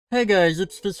Hey guys,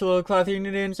 it's the Solo Cloth here, and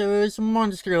today in this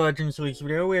Monster Legends Leaks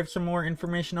video, we have some more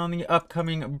information on the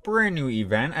upcoming brand new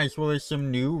event, as well as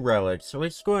some new relics. So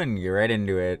let's go ahead and get right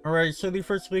into it. Alright, so the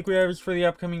first leak we have is for the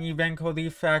upcoming event called the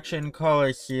Faction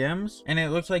Colloseums, and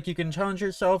it looks like you can challenge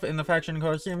yourself in the Faction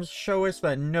Colloseums, show us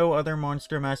that no other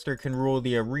Monster Master can rule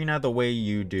the arena the way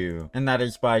you do, and that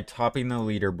is by topping the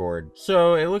leaderboard.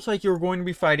 So it looks like you're going to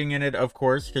be fighting in it, of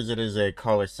course, because it is a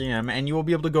Colloseum, and you will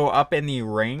be able to go up in the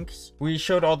ranks. We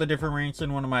showed all the different ranks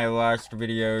in one of my last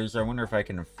videos. I wonder if I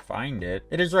can find it.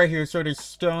 It is right here. So it is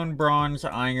stone, bronze,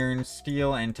 iron,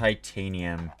 steel, and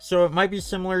titanium. So it might be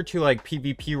similar to like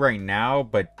PvP right now,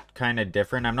 but kind of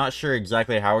different. I'm not sure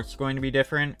exactly how it's going to be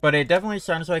different, but it definitely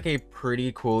sounds like a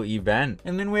pretty cool event.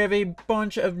 And then we have a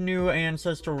bunch of new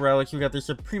ancestral relics. We got the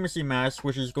Supremacy Mask,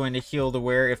 which is going to heal the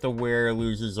wearer if the wearer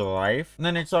loses a life. And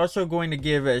then it's also going to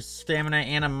give a stamina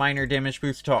and a minor damage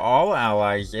boost to all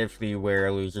allies if the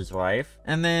wearer loses life.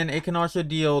 And then it can also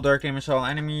deal dark damage to all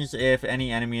enemies if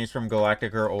any enemy is from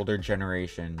galactic or older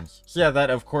generations. So yeah, that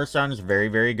of course sounds very,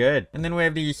 very good. And then we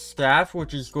have the staff,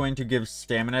 which is going to give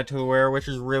stamina to the wearer, which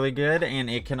is really good. And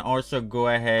it can also go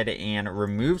ahead and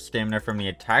remove stamina from the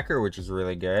attacker, which is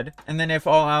really good. And then if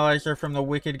all allies are from the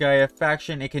Wicked Gaia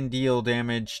faction, it can deal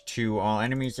damage to all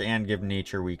enemies and give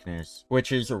nature weakness,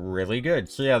 which is really good.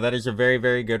 So yeah, that is a very,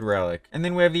 very good relic. And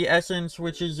then we have the essence,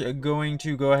 which is going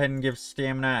to go ahead and give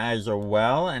stamina as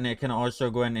well, and it can also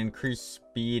go ahead and increase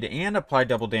speed and apply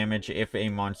double damage if a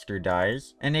monster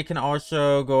dies. And it can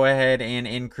also go ahead and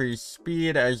increase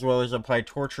speed as well as apply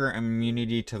torture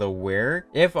immunity to the wearer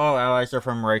if all allies are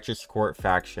from Righteous Court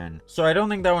faction. So I don't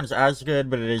think that one's as good,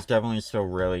 but it is definitely still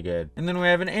really good. And then we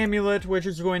have an amulet, which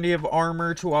is going to give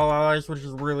armor to all allies, which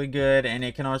is really good. And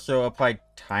it can also apply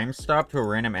time stop to a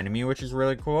random enemy, which is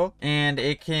really cool. And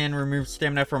it can remove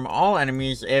stamina from all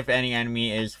enemies if any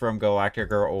enemy is from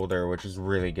galactic or older, which is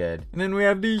really good. And then we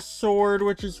have the sword,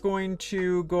 which is going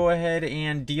to go ahead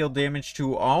and deal damage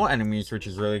to all enemies, which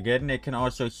is really good. And it can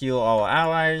also heal all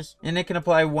allies, and it can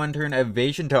apply one turn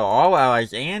evasion to all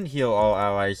allies and heal all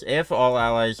allies if all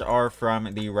allies are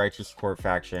from the Righteous Court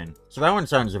faction. So that one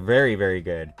sounds very, very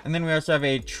good. And then we also have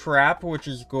a trap, which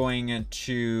is going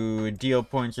to deal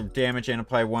points of damage and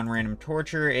apply one random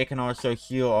torture. It can also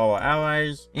heal all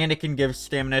allies, and it can give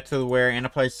stamina to the wearer and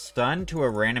apply stun to a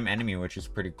random enemy, which is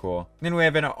pretty cool. Then we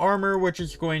have an armor, which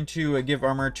is going to give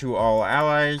armor to all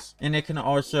allies, and it can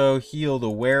also heal the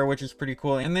wearer, which is pretty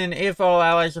cool. And then if all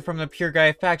allies are from the Pure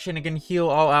Gaia faction, it can heal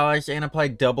all allies and apply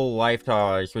double life to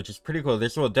allies, which is pretty cool.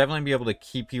 This will definitely be able to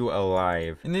keep you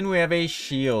alive. And then we have a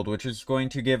shield, which is going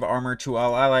to give armor to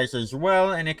all allies as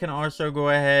well, and it can also go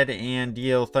ahead and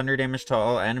deal thunder damage to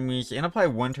all enemies and apply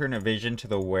one turn evasion to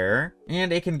the wearer.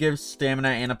 And it can give stamina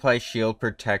and apply shield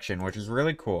protection, which is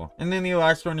really cool. And then the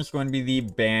last one is going to be the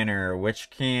banner, which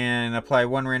can apply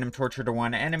one random torture to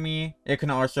one enemy. It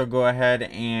can also go ahead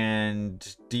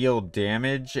and deal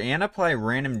damage and apply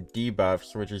random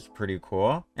debuffs, which is pretty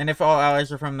cool. And if all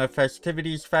allies are from the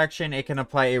Festivities faction, it can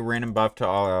apply a random buff to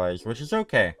all allies, which is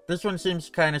okay. This one seems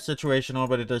kind of situational,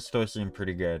 but it does still seem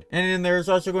pretty good. And then there's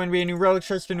also going to be a new relic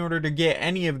chest in order to get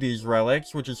any of these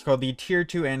relics, which is called the Tier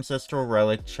 2 Ancestral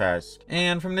Relic Chest.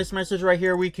 And from this message right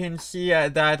here, we can see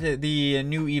that the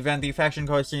new event, the Faction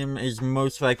Colloseum, is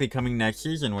most likely coming next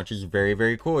season, which is very,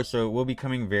 very cool. So it will be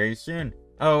coming very soon.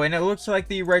 Oh, and it looks like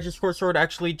the Righteous Court Sword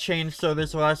actually changed, so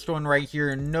this last one right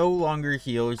here no longer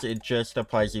heals, it just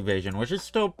applies evasion, which is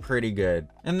still pretty good.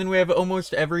 And then we have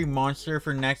almost every monster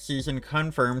for next season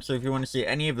confirmed, so if you want to see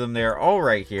any of them, they're all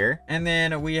right here. And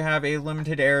then we have a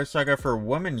limited era saga for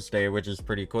Women's Day, which is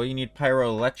pretty cool. You need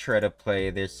Pyroelectra to play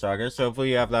this saga, so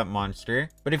hopefully you have that monster.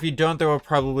 But if you don't, there will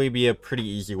probably be a pretty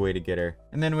easy way to get her.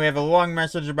 And then we have a long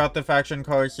message about the Faction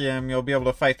Colloseum. You'll be able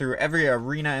to fight through every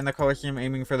arena in the Colloseum,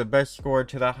 aiming for the best score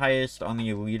to the highest on the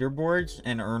leaderboards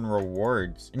and earn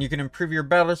rewards. And you can improve your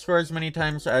battle score as many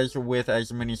times as with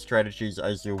as many strategies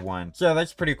as you want. So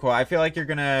that's pretty cool. I feel like you're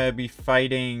gonna be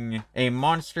fighting a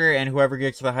monster, and whoever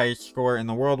gets the highest score in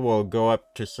the world will go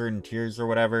up to certain tiers or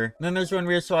whatever. And then there's going to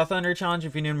be a Sloth Thunder challenge.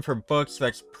 If you need them for books,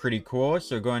 that's pretty cool.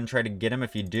 So go ahead and try to get them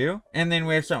if you do. And then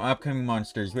we have some upcoming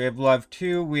monsters. We have Love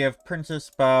 2, we have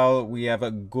Princess Belle, we have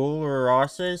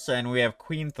Gulrosis, and we have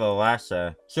Queen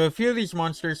Thalassa. So a few of these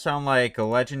monsters sound like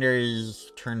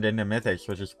legendaries turned into mythics,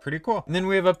 which is pretty cool. And then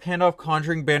we have a Pandolf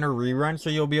Conjuring Banner rerun,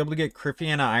 so you'll be able to get Criffy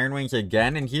and Iron Wings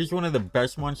again, and he's one of the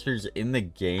best monsters in the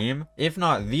game, if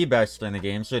not the best in the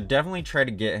game, so definitely try to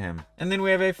get him. And then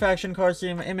we have a Faction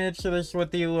Colloseum image, so this is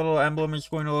what the little emblem is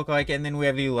going to look like, and then we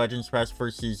have the Legends Pass for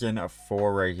Season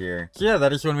 4 right here. So yeah,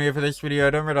 that is what we have for this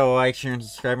video. Don't forget to like, share, and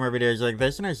subscribe more videos like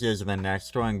this, and I'll see you guys in the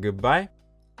next one. Goodbye.